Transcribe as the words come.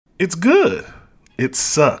It's good. It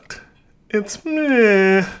sucked. It's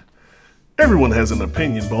meh. Everyone has an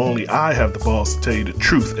opinion, but only I have the balls to tell you the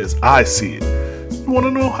truth as I see it. You want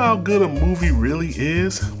to know how good a movie really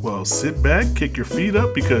is? Well, sit back, kick your feet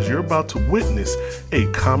up, because you're about to witness a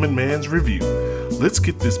common man's review. Let's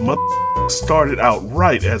get this started out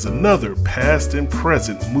right as another past and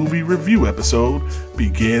present movie review episode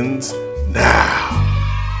begins now.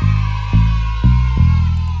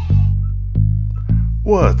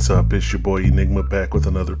 What's up? It's your boy Enigma back with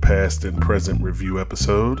another past and present review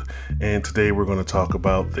episode, and today we're going to talk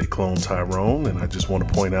about They Clone Tyrone. And I just want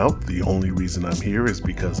to point out the only reason I'm here is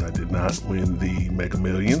because I did not win the Mega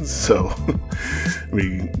Millions, so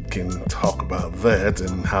we can talk about that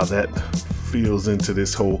and how that feels into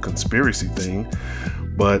this whole conspiracy thing.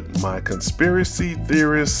 But my conspiracy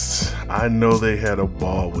theorists, I know they had a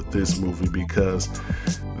ball with this movie, because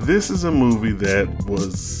this is a movie that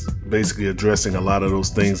was basically addressing a lot of those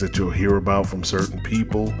things that you'll hear about from certain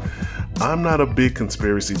people. I'm not a big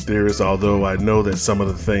conspiracy theorist, although I know that some of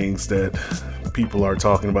the things that people are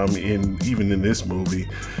talking about even in this movie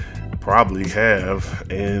probably have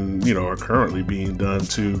and are currently being done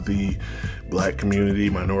to the black community,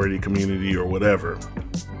 minority community, or whatever.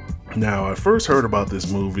 Now, I first heard about this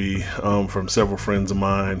movie from several friends of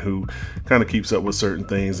mine who kind of keeps up with certain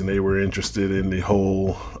things, and they were interested in the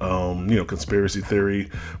whole, conspiracy theory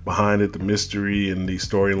behind it, the mystery and the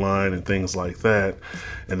storyline and things like that.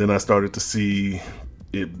 And then I started to see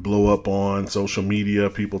it blow up on social media,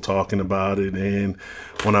 people talking about it. And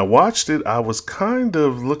when I watched it, I was kind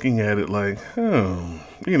of looking at it like,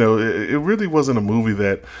 it really wasn't a movie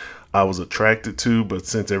that I was attracted to, but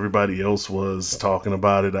since everybody else was talking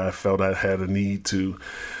about it, I felt I had a need to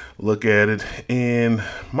look at it. And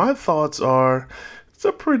my thoughts are, it's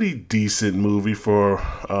a pretty decent movie for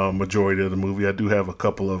a majority of the movie. I do have a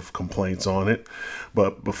couple of complaints on it,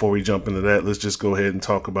 but before we jump into that, let's just go ahead and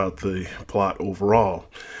talk about the plot overall.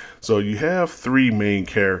 So you have three main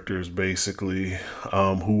characters, basically,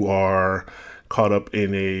 who are caught up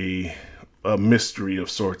in a mystery of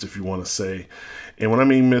sorts, if you want to say. And when I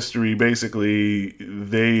mean mystery, basically,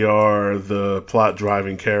 they are the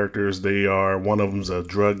plot-driving characters. One of them's a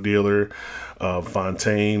drug dealer,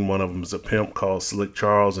 Fontaine. One of them's a pimp called Slick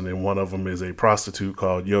Charles. And then one of them is a prostitute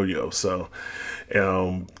called Yo-Yo. So,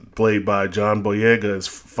 played by John Boyega is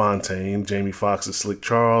Fontaine, Jamie Foxx is Slick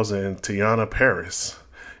Charles, and Tiana Paris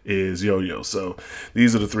is Yo-Yo. So,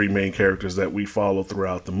 these are the three main characters that we follow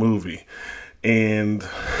throughout the movie. And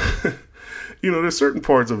there's certain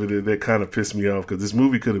parts of it that kind of piss me off, because this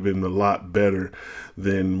movie could have been a lot better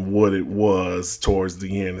than what it was towards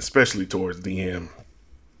the end, especially towards the end.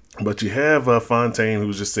 But you have Fontaine,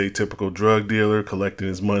 who's just a typical drug dealer, collecting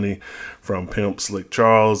his money from pimp Slick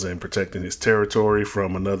Charles and protecting his territory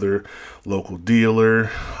from another local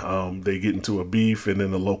dealer. They get into a beef, and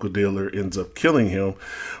then the local dealer ends up killing him.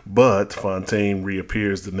 But Fontaine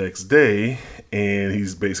reappears the next day, and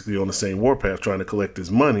he's basically on the same warpath trying to collect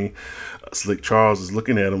his money. Slick Charles is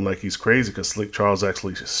looking at him like he's crazy, because Slick Charles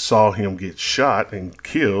actually saw him get shot and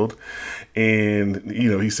killed. And,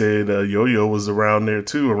 he said Yo-Yo was around there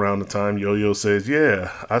too around the time. Yo-Yo says,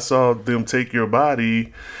 yeah, I saw them take your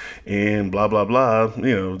body and blah, blah, blah.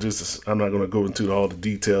 I'm not going to go into all the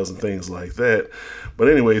details and things like that. But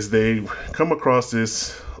anyways, they come across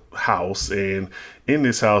this house, and in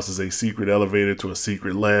this house is a secret elevator to a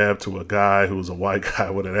secret lab to a guy who's a white guy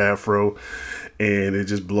with an afro. And it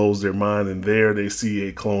just blows their mind. And there they see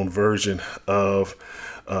a clone version of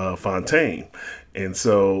Fontaine. And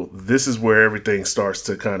so this is where everything starts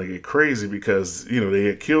to kind of get crazy, because, they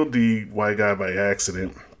had killed the white guy by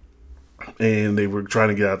accident, and they were trying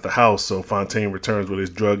to get out the house. So Fontaine returns with his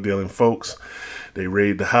drug dealing folks. They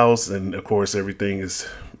raid the house, and of course everything is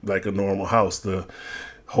like a normal house. The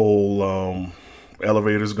whole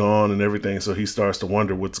elevator's gone and everything. So he starts to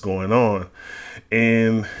wonder what's going on.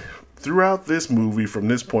 And throughout this movie, from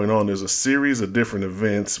this point on, there's a series of different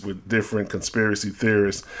events with different conspiracy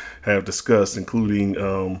theorists have discussed, including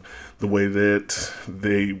the way that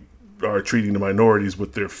they are treating the minorities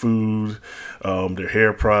with their food, their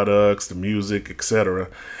hair products, the music, etc.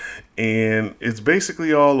 And it's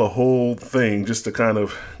basically all a whole thing, just to kind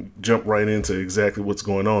of jump right into exactly what's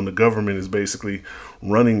going on. The government is basically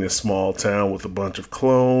running this small town with a bunch of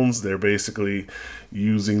clones. They're basically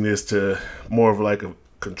using this to more of like a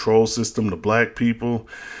control system to black people.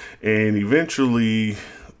 And eventually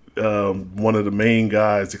one of the main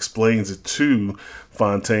guys explains it to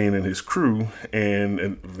Fontaine and his crew, and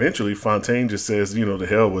eventually Fontaine just says, to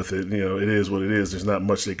hell with it. It is what it is. There's not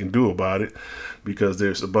much they can do about it, because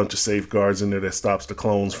there's a bunch of safeguards in there that stops the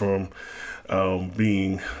clones from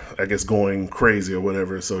being, I guess, going crazy or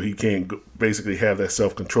whatever. So he can't basically have that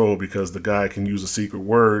self-control because the guy can use a secret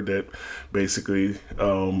word that basically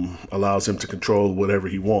allows him to control whatever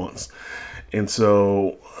he wants. And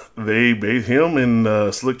so him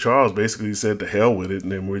and Slick Charles basically said to hell with it,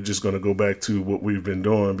 and then we're just going to go back to what we've been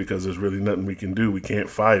doing because there's really nothing we can do. We can't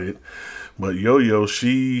fight it. But Yo-Yo,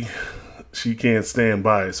 she can't stand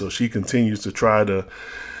by it, so she continues to try to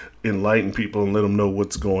enlighten people and let them know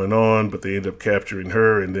what's going on, but they end up capturing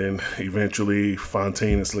her, and then eventually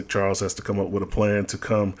Fontaine and Slick Charles has to come up with a plan to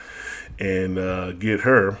come and get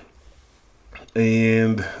her.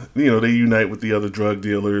 And, they unite with the other drug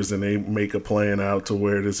dealers and they make a plan out to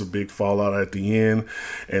where there's a big fallout at the end,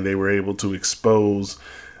 and they were able to expose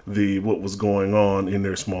what was going on in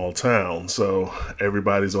their small town. So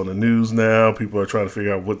everybody's on the news now. People are trying to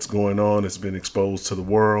figure out what's going on. It's been exposed to the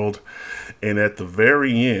world. And at the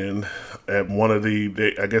very end, at one of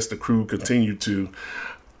I guess the crew continued to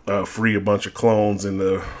free a bunch of clones in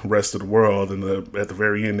the rest of the world. And at the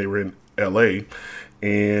very end, they were in LA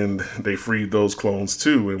and they freed those clones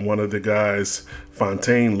too. And one of the guys,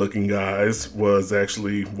 Fontaine looking guys, was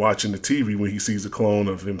actually watching the TV when he sees a clone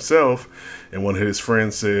of himself. And one of his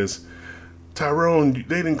friends says, "Tyrone,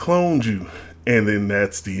 they didn't clone you." And then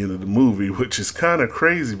that's the end of the movie, which is kind of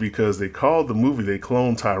crazy because they called the movie They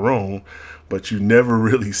Cloned Tyrone, but you never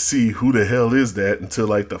really see who the hell is that until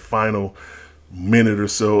like the final minute or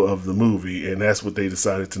so of the movie. And that's what they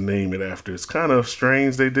decided to name it after. It's kind of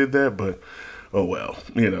strange they did that, but oh well,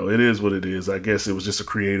 it is what it is. I guess it was just a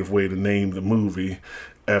creative way to name the movie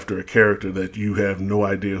after a character that you have no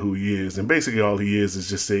idea who he is. And basically all he is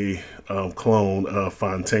just a clone of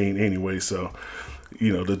Fontaine anyway. So,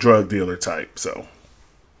 the drug dealer type.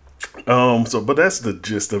 But that's the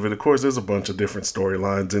gist of it. Of course, there's a bunch of different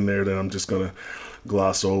storylines in there that I'm just going to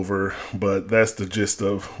gloss over, but that's the gist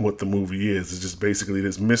of what the movie is. It's just basically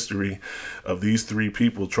this mystery of these three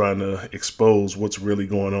people trying to expose what's really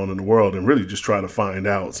going on in the world and really just try to find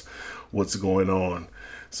out what's going on.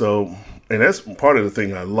 So, and that's part of the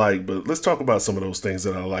thing I like, but let's talk about some of those things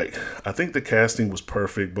that I like. I think the casting was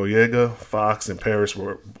perfect. Boyega, Fox, and Paris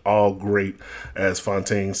were all great as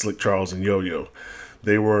Fontaine, Slick Charles, and Yo-Yo.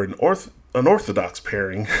 They were an unorthodox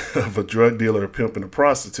pairing of a drug dealer, a pimp, and a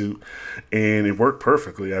prostitute, and it worked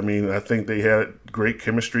perfectly. I mean, I think they had great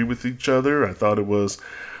chemistry with each other. I thought it was,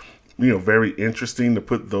 very interesting to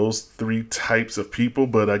put those three types of people,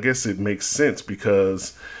 but I guess it makes sense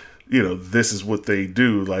because this is what they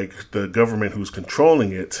do. Like the government who's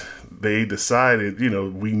controlling it, they decided,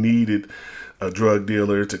 we needed a drug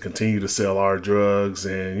dealer to continue to sell our drugs.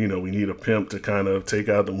 And, we need a pimp to kind of take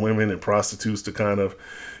out the women and prostitutes to kind of,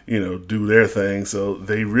 do their thing. So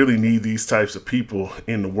they really need these types of people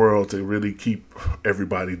in the world to really keep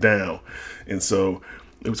everybody down. And so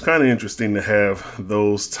it was kind of interesting to have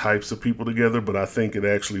those types of people together, but I think it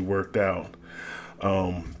actually worked out.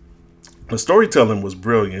 The storytelling was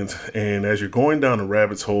brilliant, and as you're going down a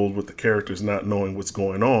rabbit's hole with the characters not knowing what's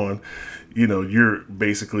going on, you're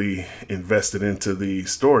basically invested into the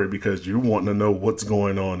story because you're wanting to know what's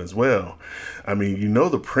going on as well. I mean,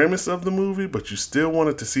 the premise of the movie, but you still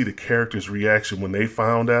wanted to see the characters' reaction when they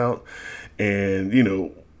found out. And,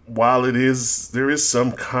 while there is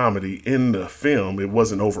some comedy in the film, it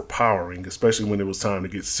wasn't overpowering, especially when it was time to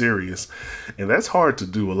get serious. And that's hard to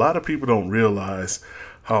do. A lot of people don't realize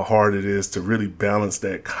how hard it is to really balance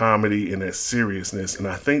that comedy and that seriousness. And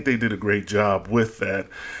I think they did a great job with that.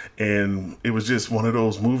 And it was just one of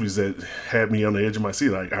those movies that had me on the edge of my seat.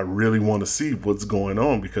 Like, I really want to see what's going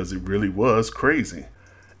on because it really was crazy.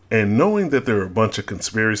 And knowing that there are a bunch of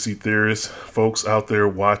conspiracy theorists, folks out there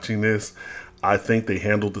watching this, I think they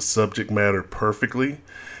handled the subject matter perfectly.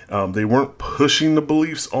 They weren't pushing the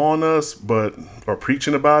beliefs on us, or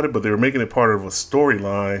preaching about it, but they were making it part of a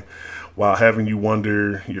storyline while having you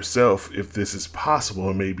wonder yourself if this is possible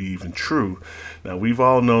or maybe even true. Now, we've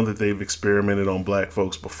all known that they've experimented on black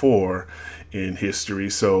folks before in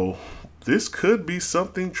history, so this could be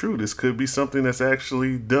something true. This could be something that's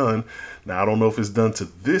actually done. Now, I don't know if it's done to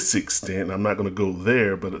this extent. I'm not going to go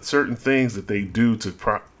there, but certain things that they do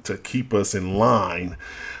to keep us in line,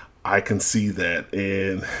 I can see that.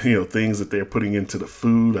 And, things that they're putting into the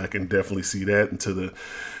food, I can definitely see that. Into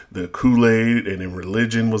the Kool-Aid, and then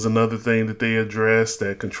religion was another thing that they addressed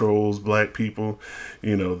that controls black people.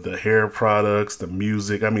 The hair products, the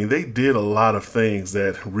music. I mean, they did a lot of things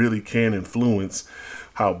that really can influence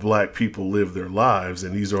how black people live their lives.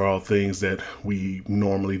 And these are all things that we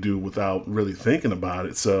normally do without really thinking about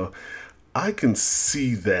it. So I can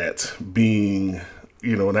see that being,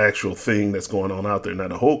 an actual thing that's going on out there. Now,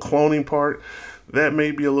 the whole cloning part, that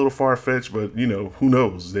may be a little far-fetched, but who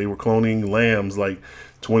knows? They were cloning lambs like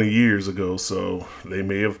 20 years ago, so they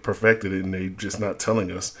may have perfected it and they just not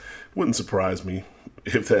telling us. Wouldn't surprise me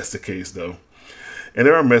if that's the case, though. And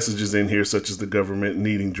there are messages in here such as the government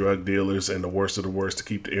needing drug dealers and the worst of the worst to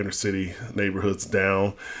keep the inner city neighborhoods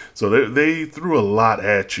down. So they threw a lot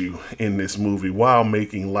at you in this movie while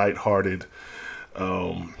making lighthearted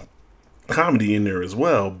comedy in there as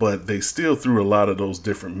well, but they still threw a lot of those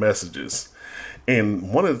different messages.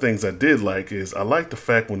 And one of the things I did like is I like the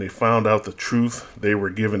fact when they found out the truth, they were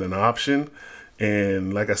given an option.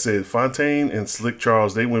 And like I said, Fontaine and Slick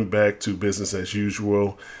Charles, they went back to business as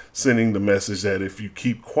usual, sending the message that if you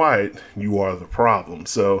keep quiet, you are the problem.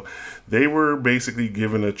 So they were basically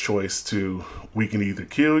given a choice to, we can either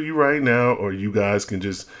kill you right now or you guys can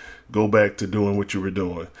just go back to doing what you were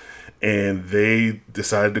doing. And they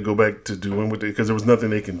decided to go back to doing what because there was nothing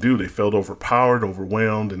they can do. They felt overpowered,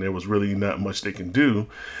 overwhelmed, and there was really not much they can do.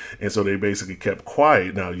 And so they basically kept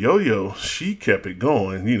quiet. Now, Yo-Yo, she kept it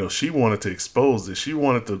going. She wanted to expose this. She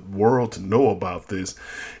wanted the world to know about this.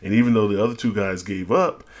 And even though the other two guys gave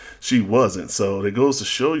up, she wasn't. So it goes to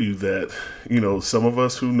show you that, some of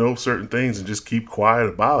us who know certain things and just keep quiet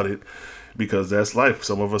about it, because that's life.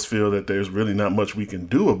 Some of us feel that there's really not much we can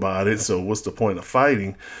do about it. So what's the point of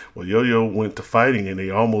fighting? Well, Yo-Yo went to fighting and they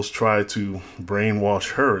almost tried to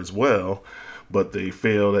brainwash her as well, but they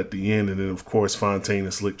failed at the end. And then, of course, Fontaine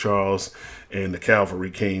and Slick Charles and the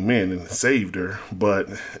cavalry came in and saved her. But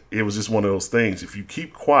it was just one of those things. If you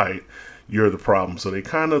keep quiet, you're the problem. So they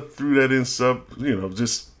kind of threw that in subtly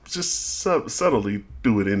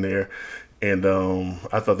threw it in there. And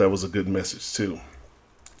I thought that was a good message, too.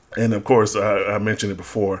 And of course, I mentioned it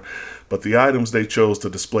before, but the items they chose to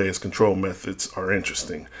display as control methods are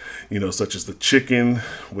interesting, such as the chicken,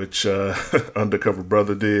 which Undercover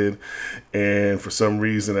Brother did. And for some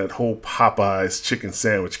reason, that whole Popeye's chicken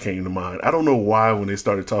sandwich came to mind. I don't know why when they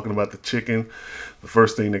started talking about the chicken, the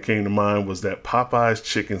first thing that came to mind was that Popeye's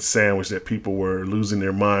chicken sandwich that people were losing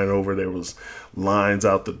their mind over. There was lines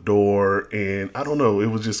out the door, and I don't know, it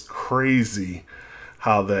was just crazy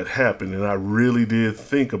how that happened. And I really did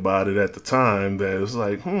think about it at the time, that it was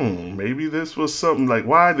like, maybe this was something like,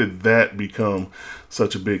 why did that become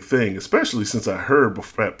such a big thing? Especially since I heard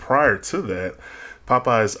prior to that,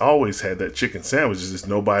 Popeyes always had that chicken sandwich. It's just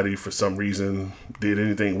nobody for some reason did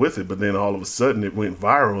anything with it. But then all of a sudden it went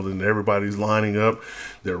viral and everybody's lining up.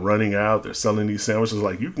 They're running out. They're selling these sandwiches.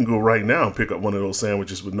 Like, you can go right now and pick up one of those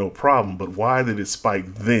sandwiches with no problem. But why did it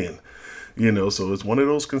spike then? So it's one of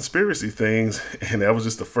those conspiracy things, and that was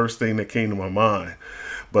just the first thing that came to my mind.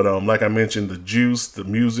 But like I mentioned, the juice, the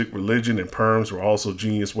music, religion, and perms were also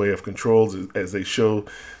genius way of controls, as they show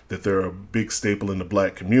that they're a big staple in the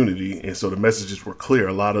black community. And so the messages were clear.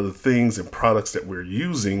 A lot of the things and products that we're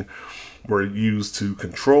using were used to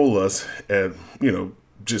control us at,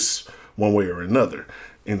 just one way or another.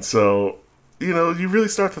 And so, you really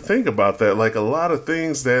start to think about that. Like, a lot of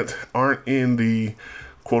things that aren't in the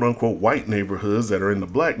quote unquote white neighborhoods that are in the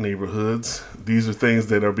black neighborhoods, these are things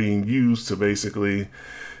that are being used to basically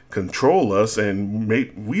control us. And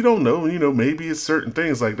we don't know, maybe it's certain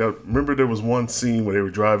things like that. Remember, there was one scene where they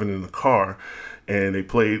were driving in the car and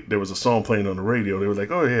there was a song playing on the radio. They were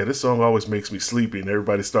like, oh yeah, this song always makes me sleepy. And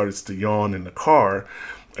everybody started to yawn in the car.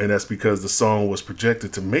 And that's because the song was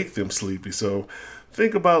projected to make them sleepy. So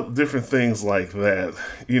think about different things like that.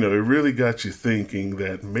 It really got you thinking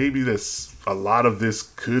that maybe a lot of this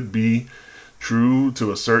could be true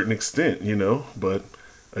to a certain extent, But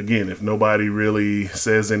again, if nobody really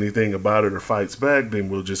says anything about it or fights back, then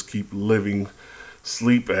we'll just keep living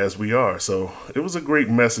sleep as we are. So it was a great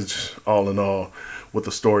message all in all with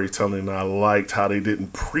the storytelling. I liked how they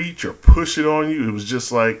didn't preach or push it on you. It was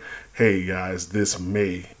just like, hey guys, this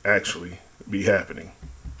may actually be happening.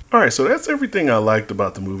 All right, so that's everything I liked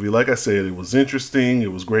about the movie. Like I said, it was interesting.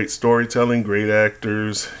 It was great storytelling, great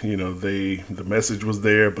actors. The message was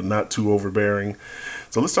there, but not too overbearing.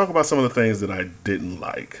 So let's talk about some of the things that I didn't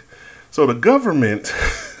like. So the government,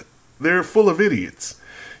 they're full of idiots.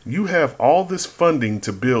 You have all this funding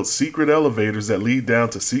to build secret elevators that lead down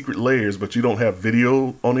to secret layers, but you don't have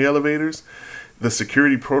video on the elevators. The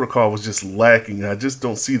security protocol was just lacking. I just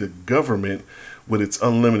don't see the government with its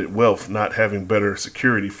unlimited wealth not having better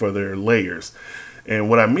security for their layers. And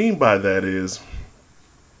what I mean by that is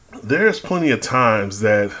there's plenty of times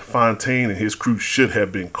that Fontaine and his crew should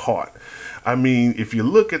have been caught. I mean, if you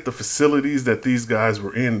look at the facilities that these guys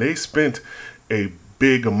were in, they spent a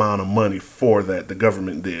big amount of money for that, the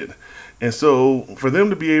government did. And so for them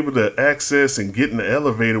to be able to access and get in the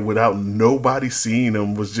elevator without nobody seeing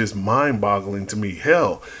them was just mind-boggling to me.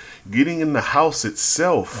 Hell, Getting in the house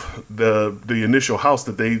itself, the initial house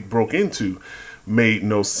that they broke into, made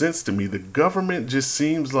no sense to me. The government just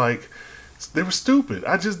seems like they were stupid.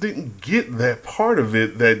 I just didn't get that part of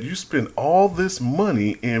it, that you spend all this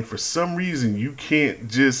money and for some reason you can't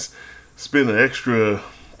just spend an extra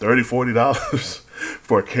 $30-$40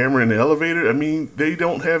 for a camera in the elevator. I mean, they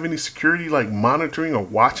don't have any security like monitoring or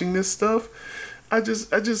watching this stuff. I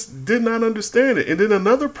just did not understand it. And then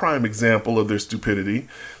another prime example of their stupidity.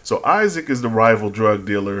 So Isaac is the rival drug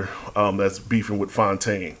dealer that's beefing with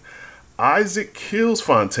Fontaine. Isaac kills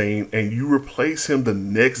Fontaine and you replace him the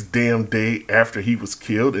next damn day after he was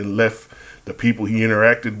killed and left the people he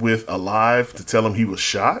interacted with alive to tell him he was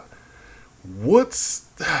shot?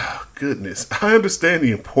 Goodness. I understand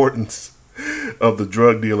the importance of the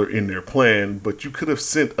drug dealer in their plan, but you could have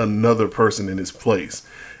sent another person in his place.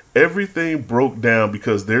 Everything broke down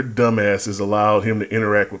because their dumbasses allowed him to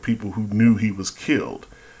interact with people who knew he was killed.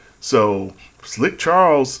 So Slick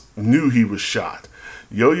Charles knew he was shot.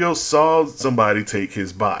 Yo-Yo saw somebody take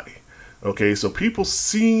his body. Okay, so people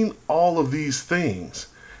seen all of these things,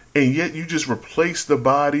 and yet you just replace the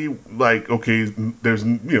body like, okay, there's,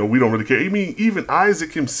 we don't really care. I mean, even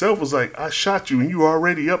Isaac himself was like, I shot you and you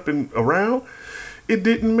already up and around. It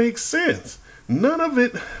didn't make sense. None of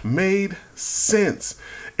it made sense.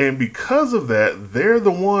 And because of that, they're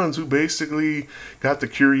the ones who basically got the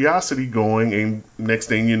curiosity going, and next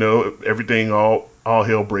thing you know, everything all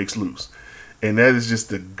hell breaks loose. And that is just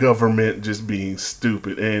the government just being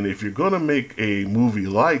stupid. And if you're going to make a movie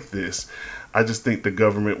like this, I just think the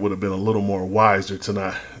government would have been a little more wiser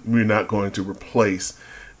to we're not going to replace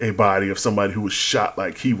a body of somebody who was shot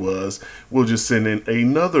like he was. We'll just send in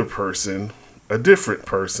another person, a different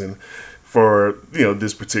person for,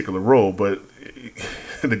 this particular role. But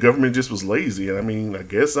the government just was lazy. And I mean, I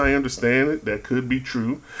guess I understand it. That could be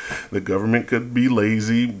true. The government could be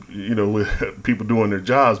lazy, with people doing their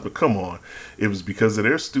jobs. But come on. It was because of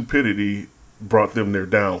their stupidity brought them their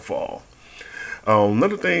downfall.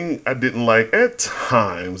 Another thing I didn't like at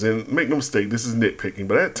times, and make no mistake, this is nitpicking,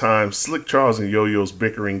 but at times, Slick Charles and Yo-Yo's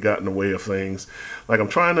bickering got in the way of things. Like, I'm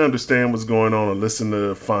trying to understand what's going on or listen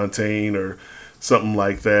to Fontaine or something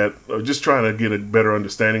like that, or just trying to get a better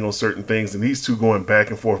understanding on certain things. And these two going back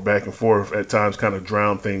and forth at times kind of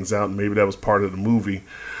drown things out. And maybe that was part of the movie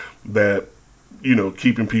that,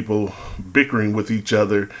 keeping people bickering with each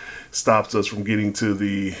other stops us from getting to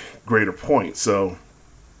the greater point. So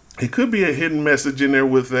it could be a hidden message in there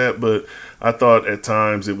with that, but I thought at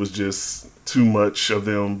times it was just too much of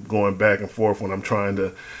them going back and forth when I'm trying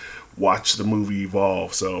to watch the movie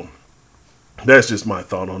evolve. So that's just my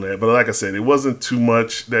thought on that. But like I said, it wasn't too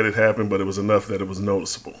much that had happened, but it was enough that it was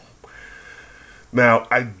noticeable. Now,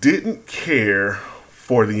 I didn't care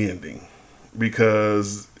for the ending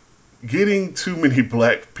because getting too many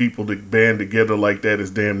black people to band together like that is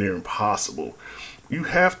damn near impossible. You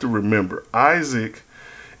have to remember, Isaac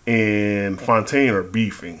and Fontaine are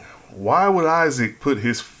beefing. Why would Isaac put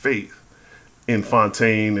his faith in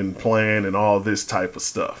Fontaine and plan and all this type of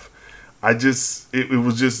stuff? It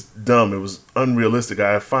was just dumb. It was unrealistic.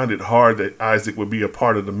 I find it hard that Isaac would be a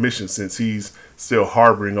part of the mission since he's still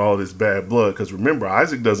harboring all this bad blood. Because remember,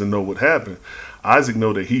 Isaac doesn't know what happened. Isaac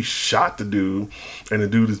know that he shot the dude, and the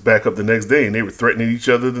dude is back up the next day, and they were threatening each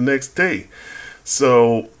other the next day.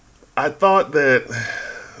 So I thought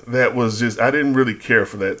that was just, I didn't really care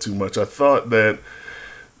for that too much. I thought that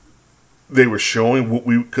they were showing what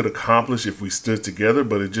we could accomplish if we stood together,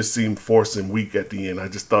 but it just seemed forced and weak at the end. I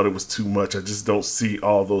just thought it was too much. I just don't see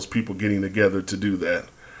all those people getting together to do that.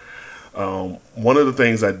 One of the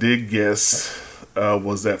things I did guess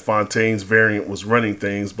was that Fontaine's variant was running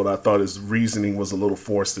things, but I thought his reasoning was a little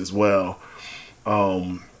forced as well.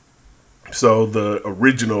 So the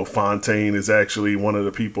original Fontaine is actually one of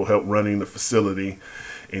the people helped running the facility.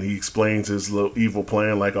 And he explains his little evil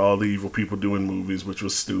plan like all the evil people do in movies, which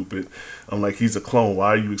was stupid. I'm like, he's a clone.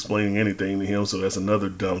 Why are you explaining anything to him? So that's another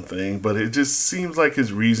dumb thing. But it just seems like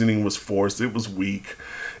his reasoning was forced. It was weak.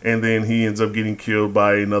 And then he ends up getting killed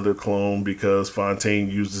by another clone because Fontaine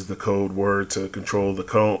uses the code word to control the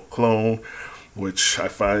clone, which I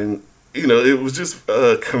find, it was just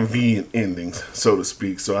a convenient ending, so to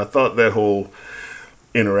speak. So I thought that whole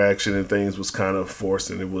interaction and things was kind of forced,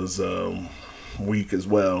 and it was weak as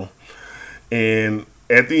well. And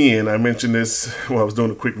at the end, I mentioned this while I was doing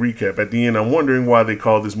a quick recap. At the end, I'm wondering why they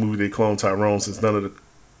called this movie They Clone Tyrone, since none of the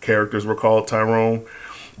characters were called Tyrone.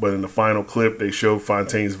 But in the final clip, they showed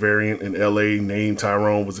Fontaine's variant in LA named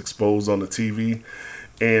Tyrone was exposed on the TV.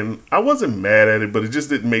 And I wasn't mad at it, but it just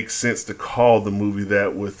didn't make sense to call the movie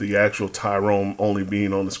that with the actual Tyrone only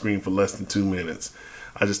being on the screen for less than 2 minutes.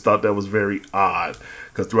 I just thought that was very odd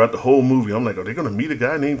because throughout the whole movie, I'm like, are they going to meet a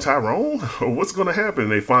guy named Tyrone? Or what's going to happen?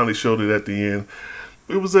 And they finally showed it at the end.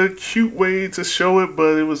 It was a cute way to show it,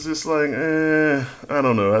 but it was just like, I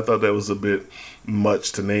don't know. I thought that was a bit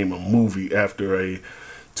much to name a movie after a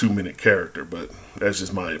 2-minute character, but that's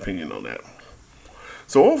just my opinion on that.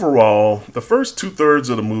 So overall, the first 2/3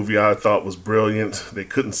 of the movie I thought was brilliant. They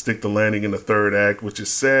couldn't stick the landing in the third act, which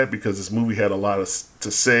is sad because this movie had a lot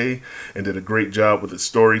to say and did a great job with its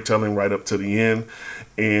storytelling right up to the end.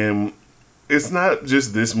 And it's not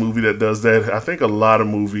just this movie that does that. I think a lot of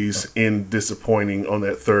movies end disappointing on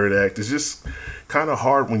that third act. It's just kind of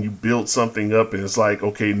hard when you build something up and it's like,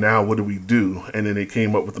 okay, now what do we do? And then they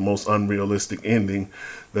came up with the most unrealistic ending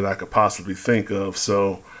that I could possibly think of.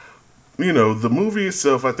 So, the movie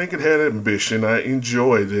itself, I think it had ambition. I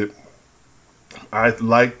enjoyed it. I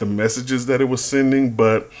liked the messages that it was sending,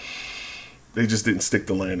 but they just didn't stick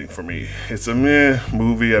the landing for me. It's a meh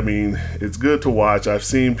movie. I mean, it's good to watch. I've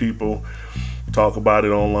seen people talk about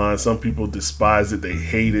it online. Some people despise it. They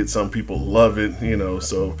hate it. Some people love it,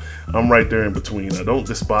 so I'm right there in between. I don't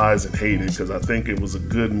despise and hate it because I think it was a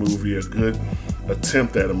good movie, a good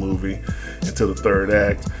attempt at a movie until the third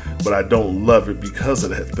act, but I don't love it because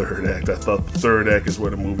of that third act. I thought the third act is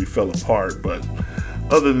where the movie fell apart, but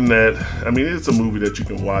other than that, I mean, it's a movie that you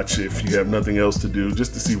can watch if you have nothing else to do,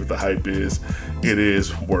 just to see what the hype is. It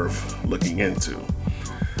is worth looking into.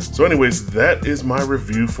 So anyways, that is my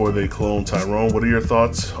review for They Clone Tyrone. What are your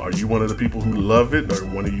thoughts? Are you one of the people who love it or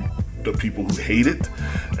one of the people who hate it?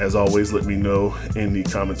 As always, let me know in the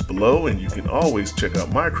comments below, and you can always check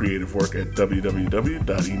out my creative work at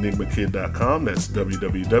www.enigmakid.com. That's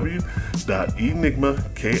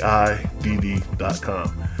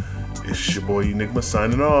www.enigmakidd.com. It's your boy Enigma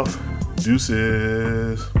signing off.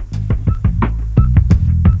 Deuces.